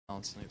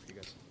balance tonight for you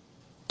guys?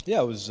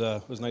 Yeah, it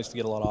was nice to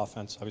get a lot of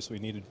offense. Obviously,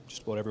 we needed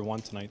just about every one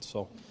tonight,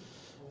 so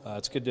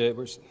it's good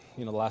to.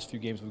 The last few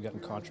games we've gotten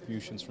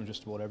contributions from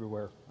just about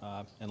everywhere,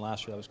 and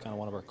last year that was kind of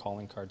one of our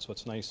calling cards. So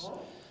it's nice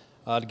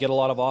to get a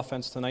lot of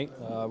offense tonight.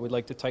 We'd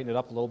like to tighten it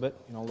up a little bit.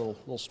 A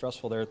little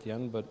stressful there at the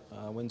end, but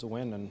win's a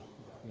win, and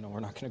we're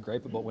not going to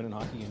gripe about winning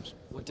hockey games.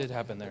 What did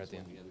happen there at the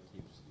end?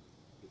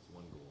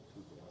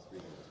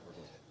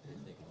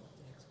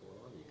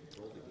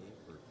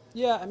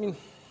 Yeah, I mean,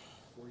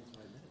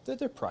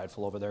 they're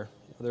prideful over there.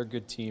 They're a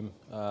good team.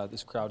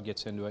 This crowd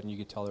gets into it, and you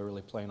could tell they're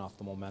really playing off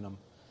the momentum.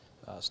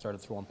 Started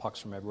throwing pucks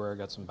from everywhere,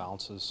 got some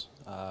bounces.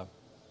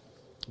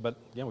 But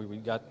yeah,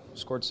 we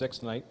scored 6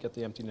 tonight, get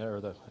the empty net, or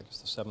the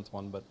seventh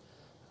one. But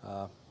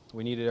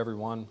we needed every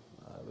one.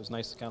 It was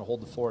nice to kind of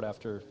hold the fort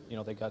after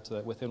they got to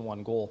within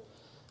 1 goal.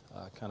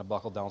 Kind of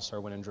buckled down,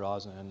 started winning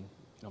draws, and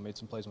made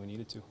some plays when we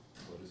needed to.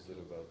 What is it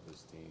about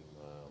this team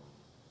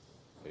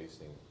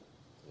facing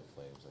the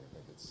Flames? I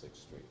think it's 6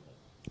 straight now.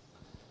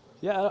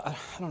 Yeah, I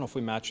don't know if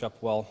we match up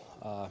well.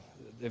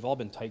 They've all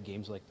been tight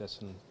games like this,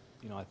 and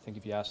I think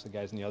if you ask the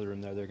guys in the other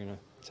room there, they're going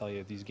to tell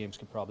you these games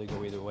could probably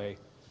go either way.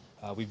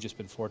 We've just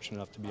been fortunate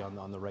enough to be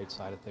on the right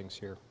side of things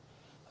here,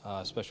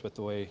 especially with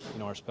the way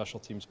our special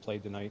teams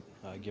played tonight,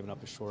 giving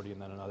up a shorty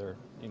and then another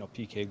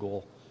PK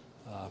goal.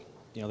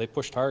 They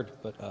pushed hard,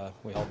 but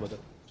we held with it.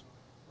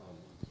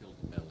 Killed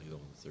the penalty though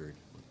in the third.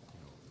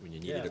 When you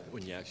needed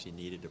when you actually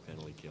needed a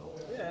penalty kill.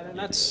 Yeah, and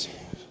that's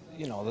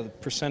the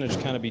percentage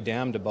kind of be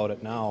damned about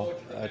it now.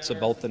 It's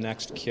about the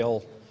next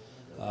kill.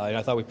 And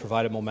I thought we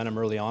provided momentum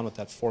early on with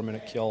that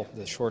 4-minute kill,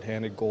 the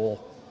shorthanded goal.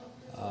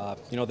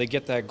 They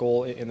get that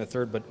goal in the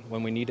third, but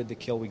when we needed the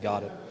kill, we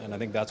got it. And I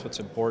think that's what's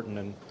important.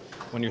 And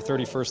when you're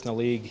 31st in the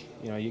league,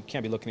 you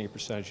can't be looking at your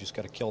percentage. You just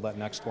got to kill that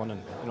next one.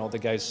 And the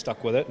guys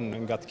stuck with it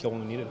and got the kill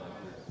when we needed it.